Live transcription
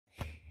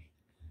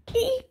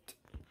eat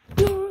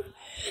your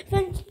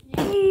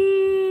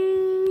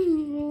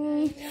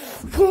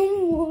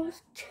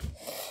almost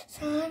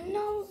son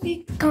of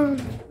a gun.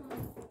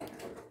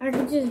 I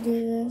could just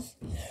do this.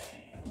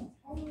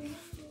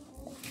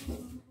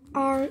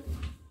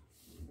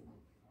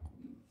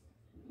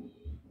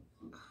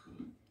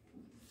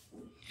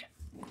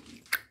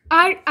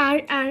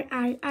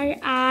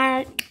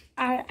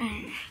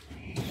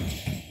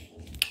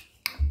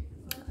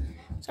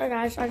 Sorry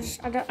guys,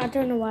 I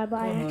don't know why, but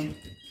I had.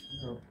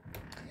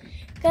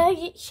 Guys,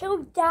 it's so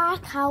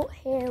dark out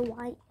here,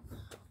 like,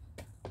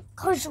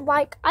 cause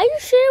like, are you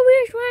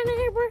serious right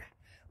now, bro?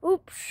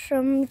 Oops,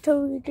 I'm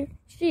totally did.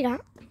 See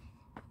that?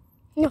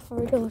 No,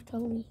 for real,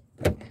 totally.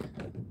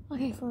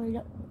 Okay, for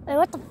real. Wait,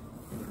 what the?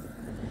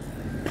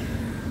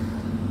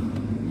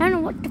 I don't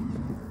know what the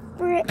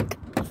frick.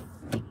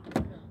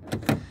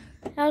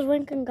 That was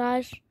winking,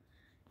 guys.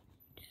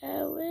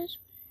 That was winking.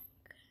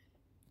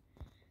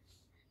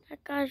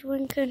 That guy's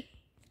winking.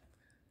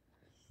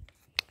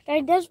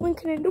 That guy's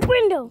winking in the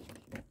window.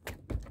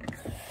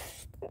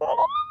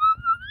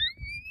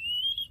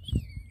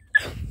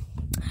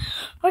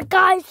 Alright,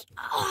 guys.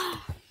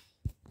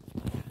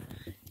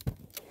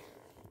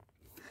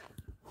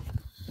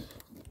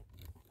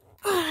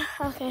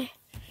 Okay.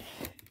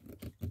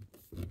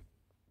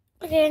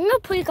 Okay, I'm gonna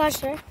put you guys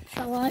here.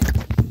 So what?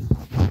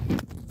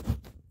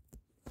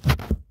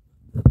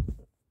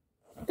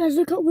 Does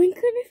it got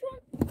winking this one?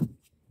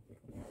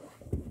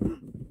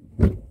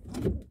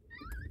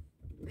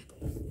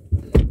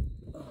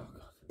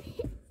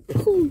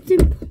 Oh,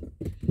 simple.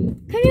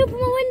 Can you open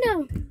my window?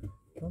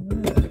 Come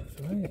there,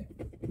 right.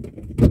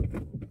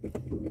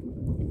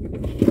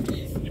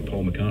 It's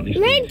Paul McCartney's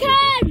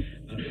Lincoln!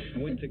 I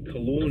went to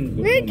Cologne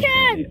with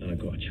Lincoln! and I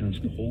got a chance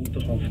to hold the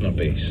Hofner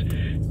base.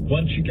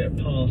 Once you get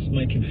past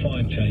making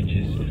 5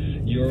 changes,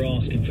 you're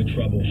asking for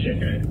trouble.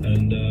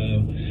 And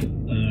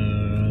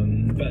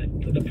but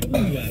the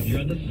problem you're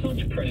under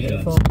such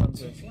pressure to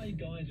play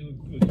guys who are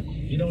good.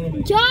 You know what I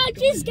mean?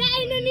 George is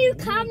getting a new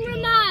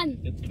cameraman.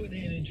 They're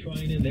putting in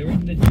training, they're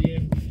in the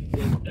gym,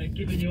 they're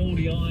giving you all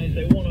the eyes,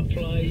 they want to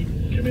play.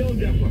 Give me a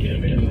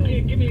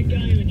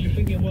game, and you're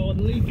thinking, well,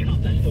 the League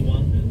Cup, that's the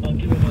one. I'll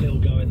give him a little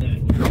go in that.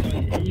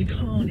 So you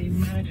can't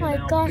imagine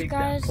how big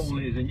that pool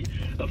is. And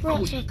of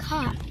course,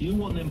 you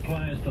want them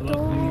players to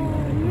love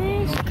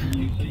you,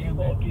 so you've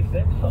got to give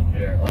them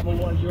something.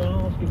 Otherwise, you're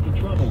asking for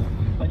trouble,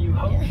 and you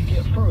hope you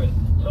get through it.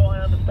 So I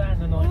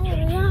understand the nice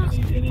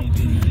changes, and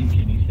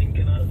he's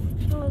thinking,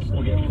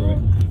 we'll get through it.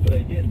 But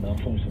they didn't,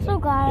 unfortunately. So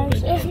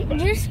guys,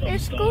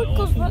 it's good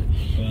because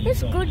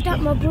it's good that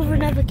my brother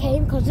never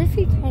came, because if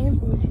he came,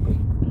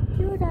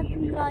 he would have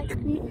been like,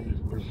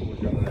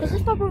 because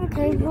if my brother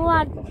came,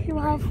 he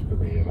would have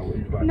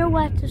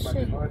nowhere to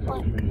sit,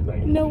 like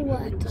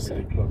nowhere to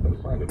sit.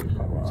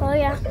 So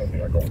yeah,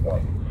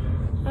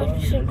 I'm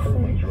sick for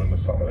it.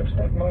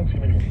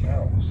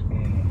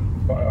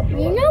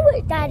 You know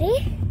what,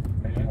 Daddy?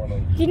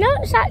 You know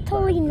it's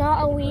actually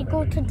not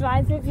illegal to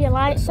drive with your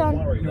lights on.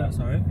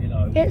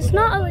 It's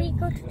not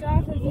illegal to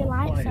drive with your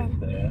lights on.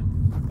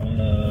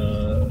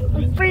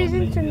 I'm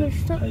freezing to the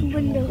shut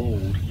window.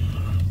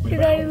 You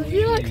know, would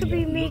you like to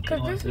be me?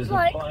 Because this is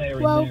like,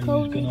 well,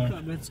 cozy.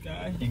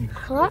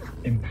 What?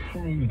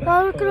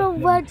 Oh, look at the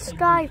red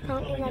sky,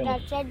 apparently my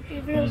dad said,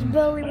 even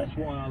though it's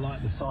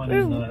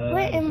barely.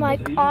 We're in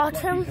like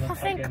autumn, I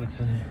think.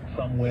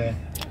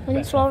 And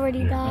it's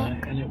already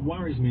dark. And it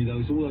worries me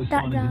though, all those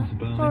that dark.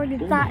 It's already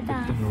that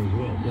dark.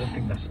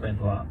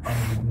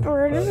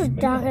 Oh, this is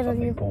darker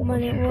than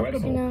when it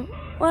looks, you know.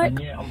 What? And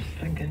yeah, I'm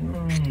thinking,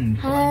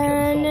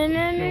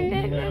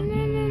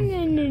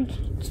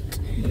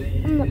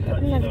 I'm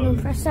not going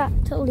to press that,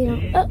 totally not.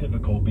 It's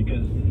difficult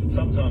because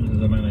sometimes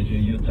as a manager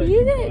you're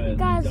taking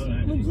guys,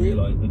 would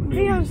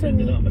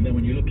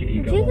you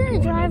get a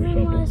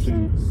driving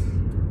license?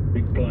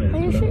 Big players.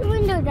 Can you shut your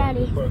window,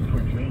 Daddy?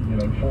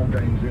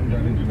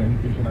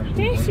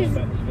 This is...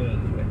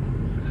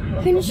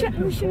 Can you shut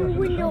your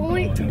window? I want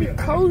it to be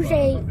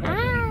cozy.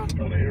 Ah!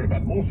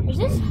 Is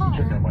this hot?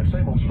 No,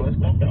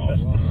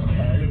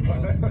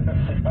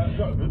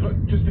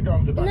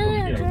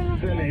 turn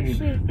off the AC.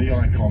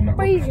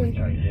 Freezing.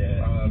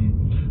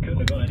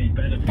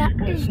 That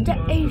is the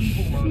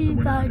AC,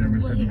 by the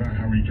way.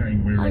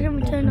 How do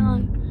we turn it on?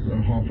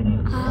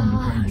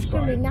 Ah, it's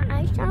going to be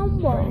nice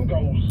and warm.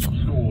 Goals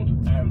scored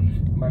as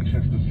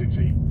Manchester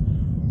City.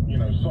 You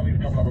know, Sonny's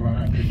coming up with a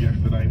hat-trick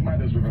yesterday.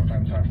 Madders with a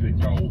fantastic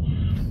goal.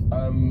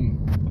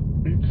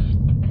 It's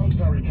close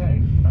to Harry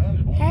Kane.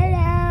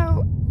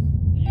 Hello.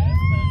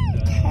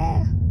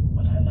 Yeah,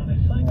 and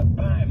there's something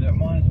about him that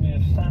reminds me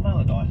of Sam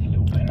Allardyce a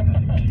little bit.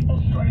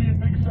 Australian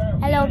Big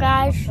Sam. Hello,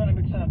 guys. Australian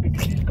Big Sam,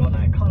 because he's got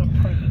that kind of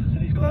presence.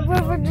 And he's got My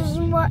brother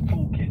doesn't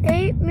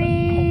hate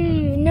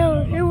me.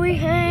 No, who he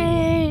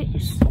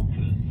hates.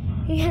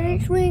 He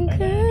hates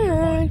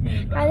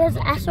Lincoln. That's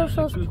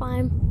SOS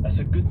Prime. That's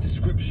a good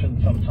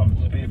description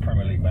sometimes to be a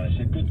Premier League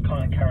manager. Good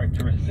kind of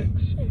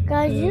characteristics.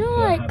 Guys, you know,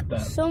 like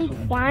some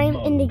Prime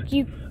in the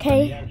UK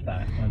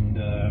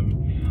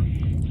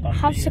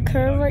have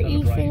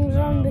security things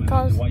on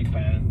because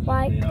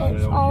like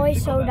it's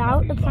always sold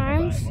out, the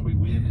primes,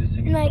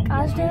 like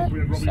Asda,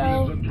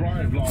 so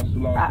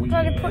that's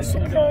why they put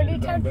security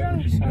tags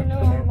on, so no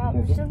one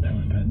robs them.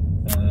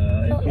 It's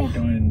all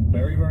going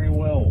very, very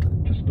well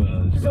for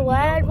Spurs. There's a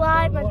red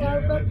light, my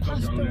dog looked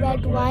past the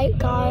red light,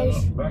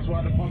 guys. Do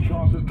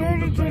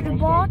the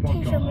ball,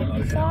 teach them if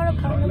you saw the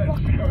kind of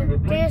walk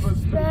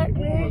disrespect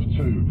me.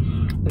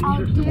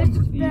 I'll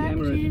disrespect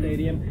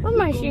you. What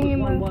am I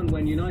singing about?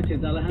 When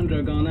United's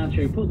Alejandro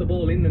Garnacho put the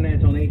ball in the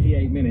net on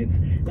 88 minutes,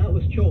 that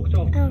was chalked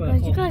off oh,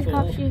 guys, you guys for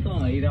have to.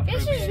 offside.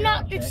 This is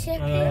not the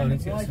chippy.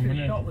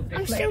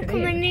 I'm still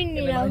coming in,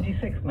 you know.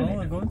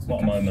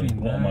 What a moment,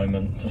 what a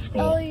moment to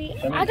score. Oh,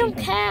 I don't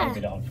care.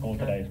 Score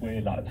today. It's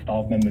weird, like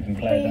staff members and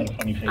players had a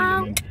funny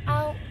feeling.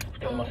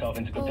 Getting myself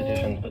into good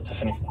positions, but to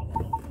finish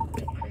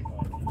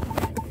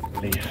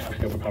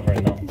still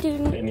recovering now.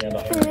 Dude,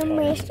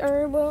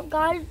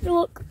 guys,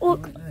 look,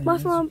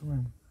 what's wrong?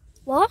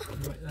 What?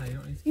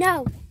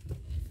 No.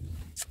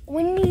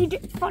 We need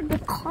it for the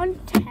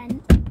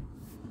content.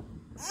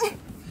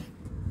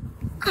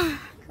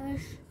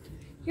 Guys,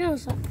 you know,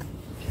 it's like,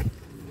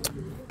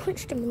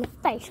 punched him in the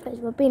face because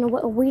we're being a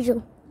little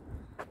weasel.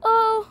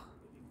 Oh,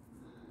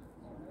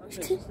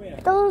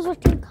 those are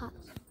 2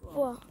 cats.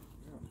 Whoa.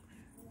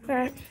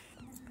 Right.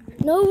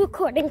 No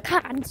recording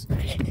cats.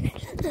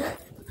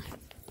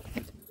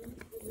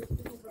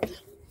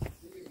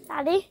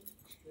 Daddy,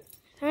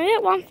 can I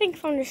get one thing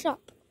from the shop?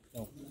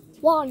 No.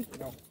 One.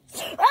 No.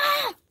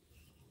 Ah!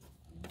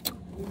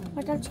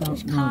 My dad took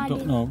his card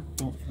in. No.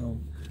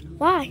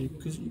 Why?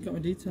 Because you got my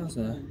details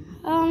there.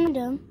 Oh, I'm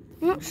done.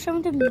 I'm not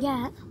showing them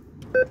yet.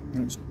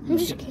 I'm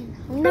just kidding.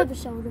 I've never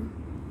sold them.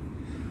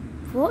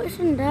 What is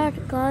in there,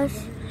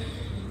 guys?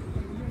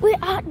 We're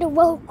at the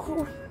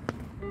local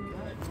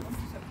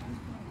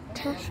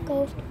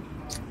Tesco.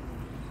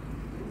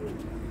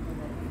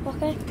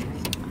 Okay.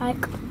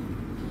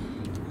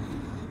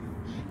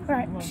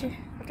 Right.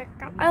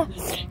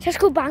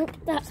 Tesco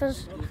Bank. That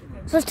says.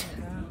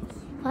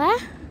 Where?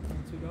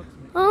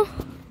 Oh.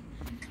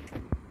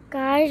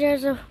 Guys,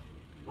 there's a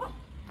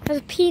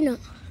peanut.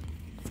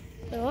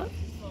 What?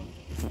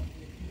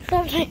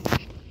 Something.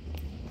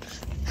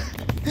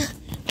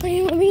 What do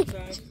you want me?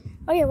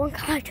 Oh yeah, 1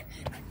 card.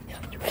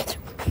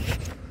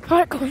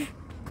 Alright, come on.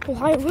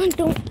 Why one?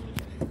 Don't.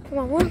 Come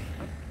on, 1.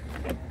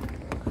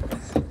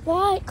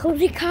 Why?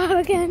 Cozy car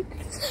again.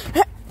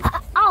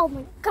 Oh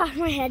my god,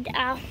 my head.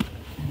 Ow.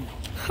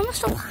 I'm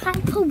so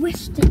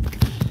hyperistic.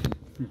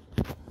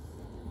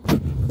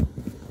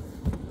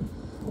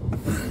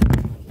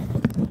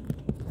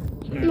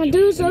 My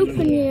door's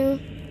open here.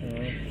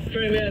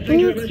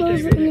 Thank you very much.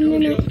 Close it in a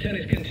minute.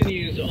 Tennis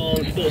continues on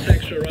Sports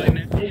Extra right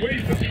now.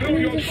 I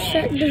need to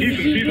set the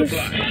views.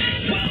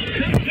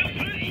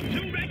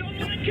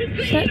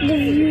 Set the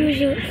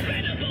views up.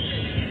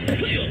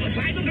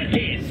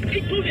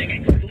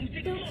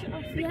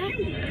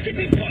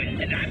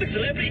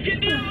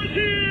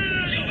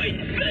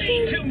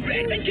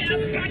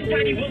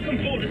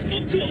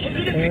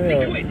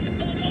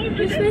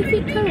 Just make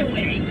it cold.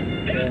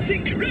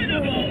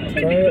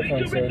 Try it,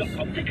 Francis.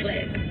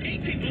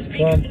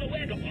 Come on.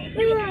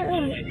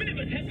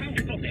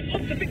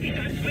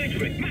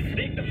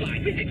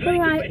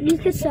 Alright, you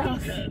can set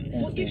off.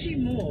 What gives you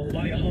more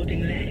while you're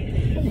holding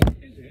legs?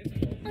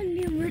 I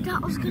knew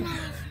that was gonna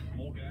happen.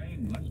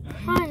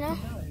 I know.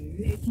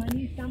 It's my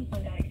new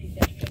Samsung Galaxy Z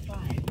Flip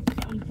 5.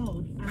 It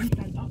unfolds and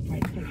stands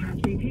upright for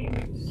hands-free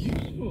picks.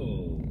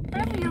 Useful.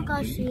 Whatever you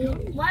guys see,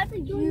 whatever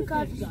you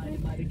guys see,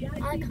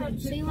 I can't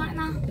see right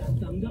now.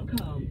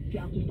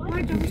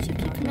 My dog should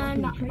keep an eye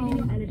on that phone.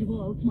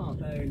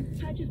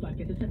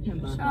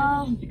 So,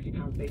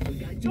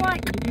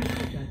 like,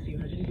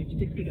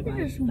 you could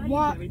just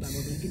watch.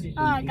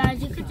 Alright guys,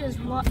 you could just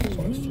watch me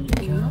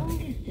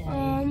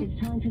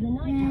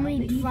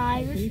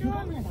drive or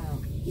something.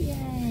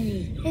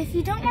 If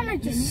you don't want to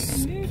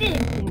just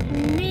skip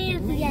me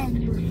at the end.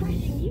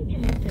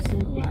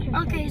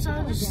 Okay, so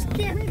I'll just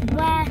skip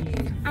where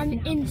I'm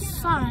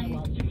inside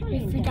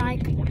if you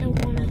like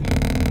don't want to,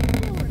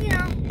 you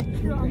know,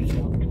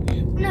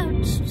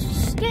 no,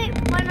 skip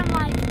when I'm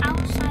like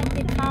outside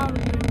the car.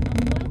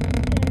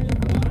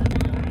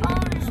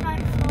 Oh, it's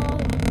like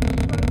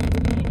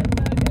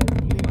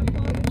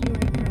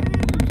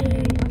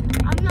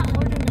I'm not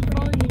holding the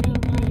phone, you know,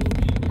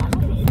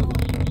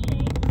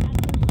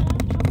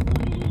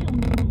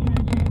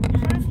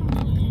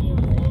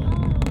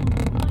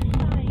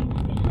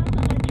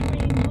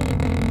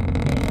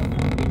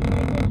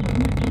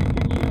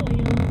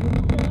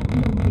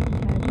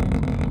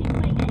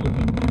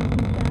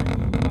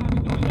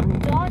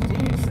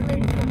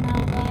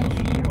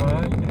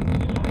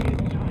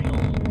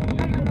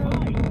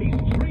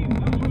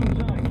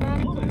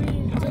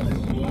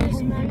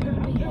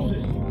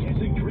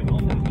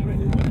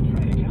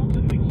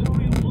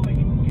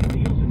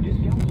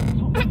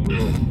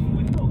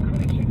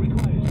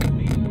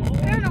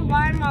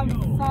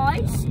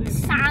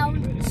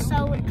 sound, so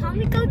can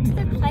we go to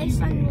the place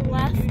on the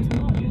left?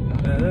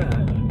 There?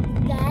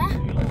 There?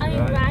 Are you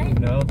right?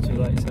 No, too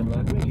late, said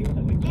left.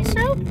 It's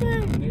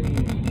open.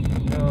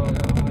 No.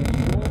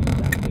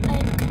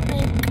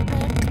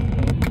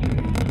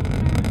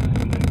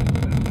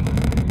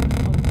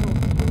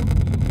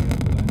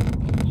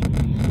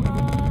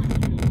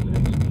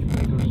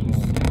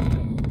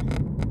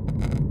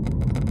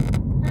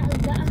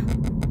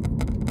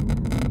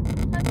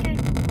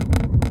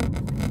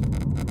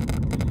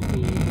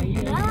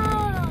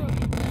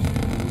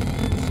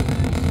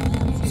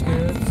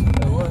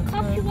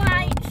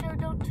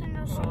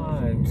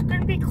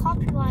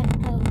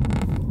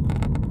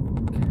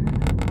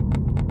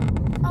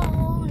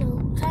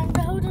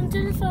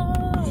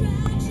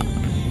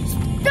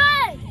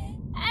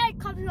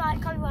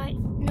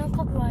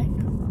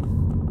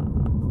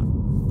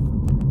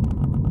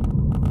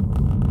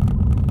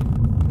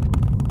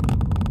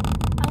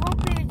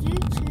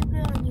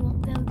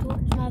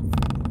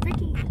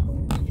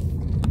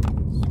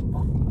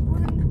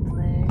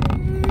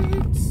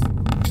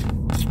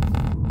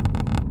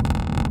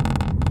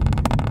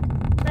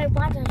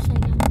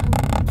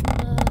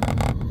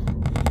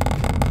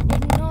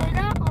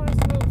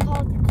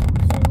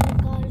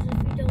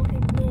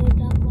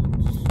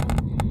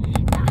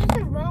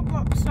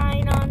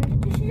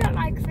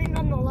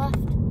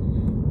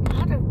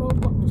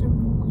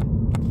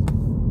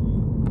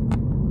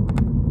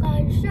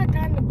 that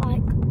guy on the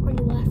bike on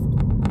the left.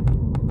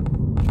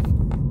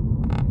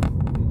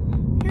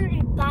 He's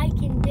really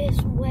biking this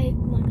way,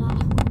 oh my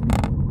god.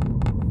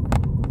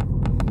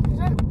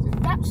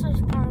 That's so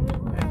scary.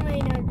 I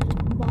mean, I just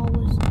ball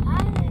was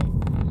high.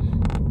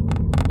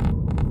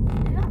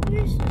 That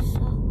music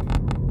shop.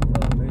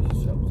 No, music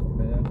shop's up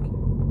there.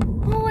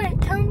 Oh wait,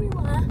 tell me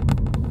where.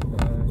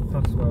 It's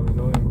past where we're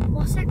going.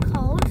 What's it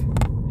called?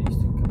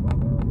 Eastern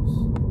Kebab House.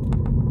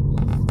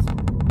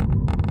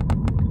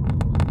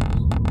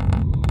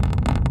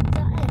 Is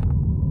that it?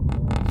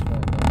 It's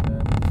right down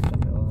there.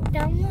 Stop it all.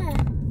 Down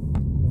there?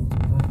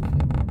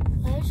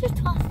 Where's the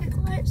traffic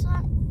lights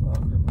at?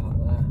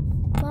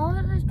 Where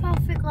are those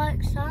traffic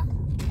lights at?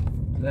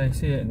 They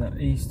see it in that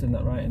east and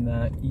that right in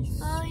there.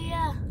 East. Oh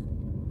yeah.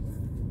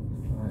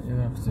 Right, you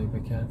have to be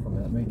careful.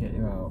 Let me get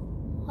you out.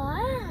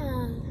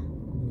 Wow.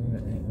 You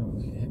don't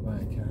get hit by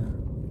a car.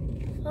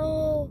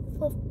 Oh,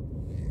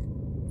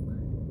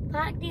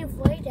 back the other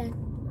way then.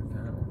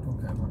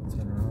 Okay, I might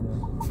turn around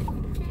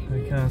then.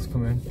 Any cars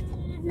coming?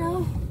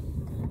 No.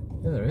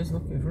 Yeah, there is.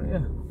 Look in front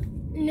of you.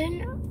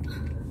 No.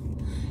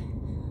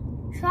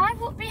 So I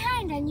look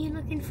behind and you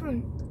look in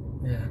front.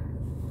 Yeah.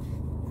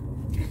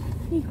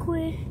 You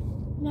queer.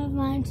 Never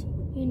mind.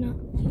 You're not.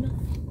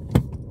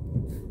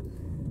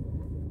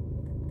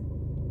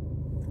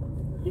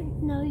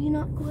 No, you're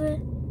not queer.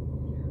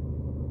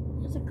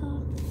 There's a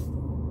car.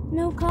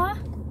 No car?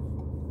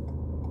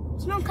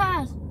 There's no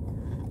cars.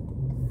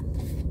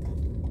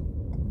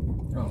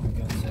 Oh, for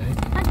God's sake.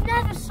 I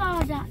never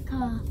saw that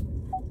car.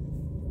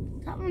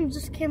 That one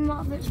just came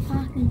out of its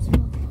parking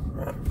spot.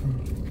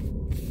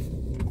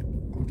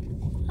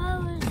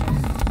 Oh, is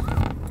this?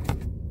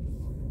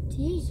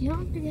 Jeez, you don't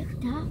have to get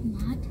that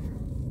mad.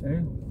 Who?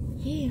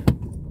 Here.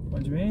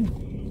 What do you mean?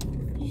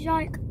 He's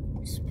like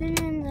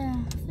spinning the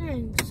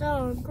thing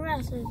so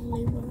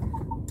aggressively.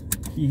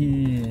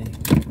 Yeah.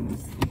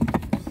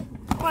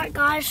 Alright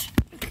guys,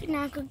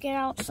 now I could get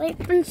out safe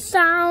and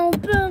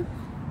sound.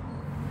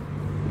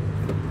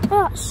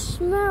 Oh, it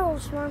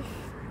smells, man.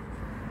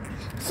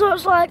 So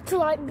it's like to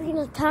like be in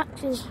a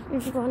taxi,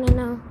 if you want to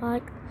know.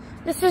 Like,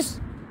 this is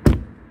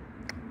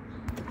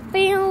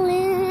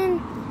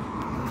feeling.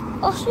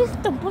 Oh, see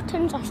if the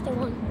buttons are still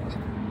on.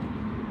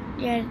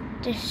 Yeah,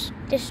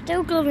 they're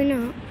still glowing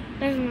up.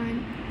 Never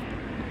mind.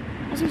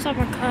 That's inside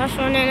my car,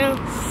 so I don't know.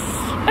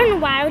 I don't know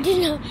why I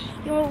didn't know.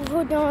 You don't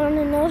want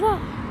to know that.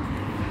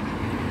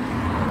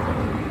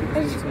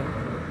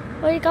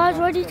 Are you guys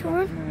ready to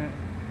run?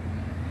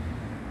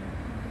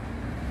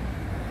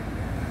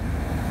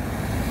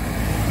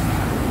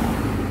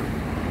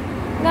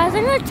 Guys,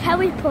 I'm gonna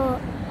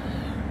teleport.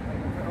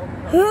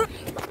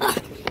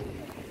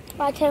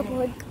 I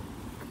teleport.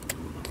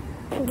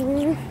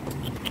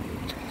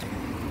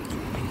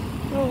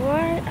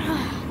 Alright.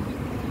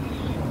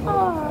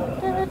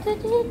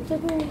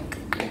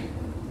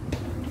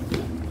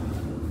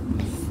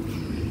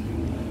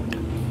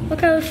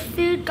 Okay,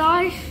 food,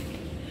 guys.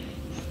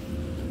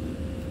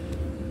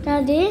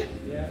 Daddy,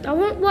 I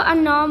want what I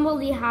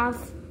normally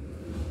have.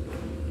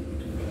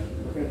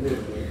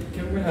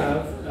 Can we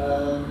have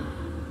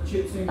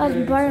chips and That's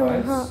gravy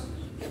boiling twice? hot.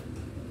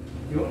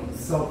 You want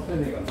salt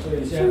vinegar,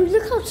 please? So Yeah. look You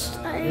want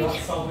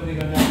outside. salt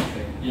vinegar and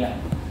everything? Yeah.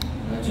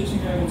 Chips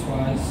and gravy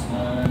twice.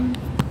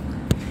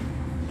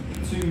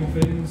 2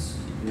 muffins.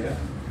 Yeah.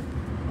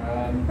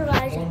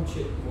 Guys, 1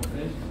 chip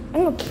muffin.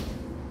 I'm gonna.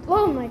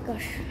 Oh my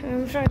gosh!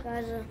 I'm sorry,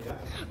 guys.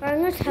 I'm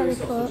gonna 3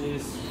 teleport.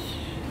 sausages.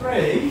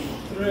 3?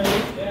 3,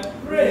 yeah.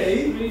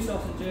 3? 3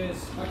 sausages.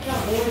 I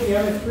can't believe you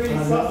have 3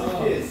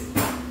 sausages.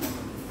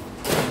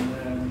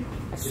 And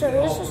So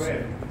this is.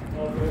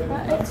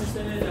 That's just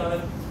in it,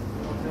 darling.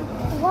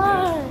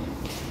 Why?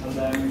 And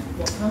then we've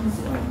got hands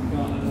on.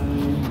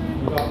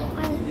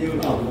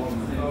 We've got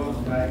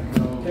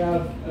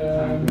have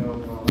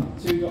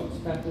 2 Dr.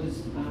 Peppers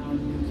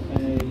and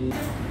a.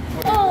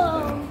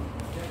 Oh!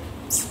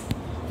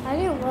 I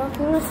didn't work.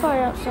 I'm gonna try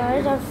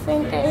outside. I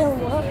think it didn't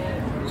work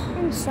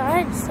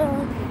inside. So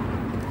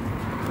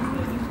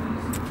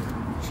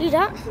see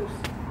that?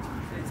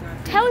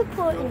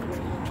 Teleporting.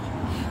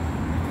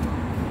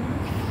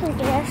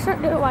 Okay, I should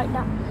do it like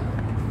that.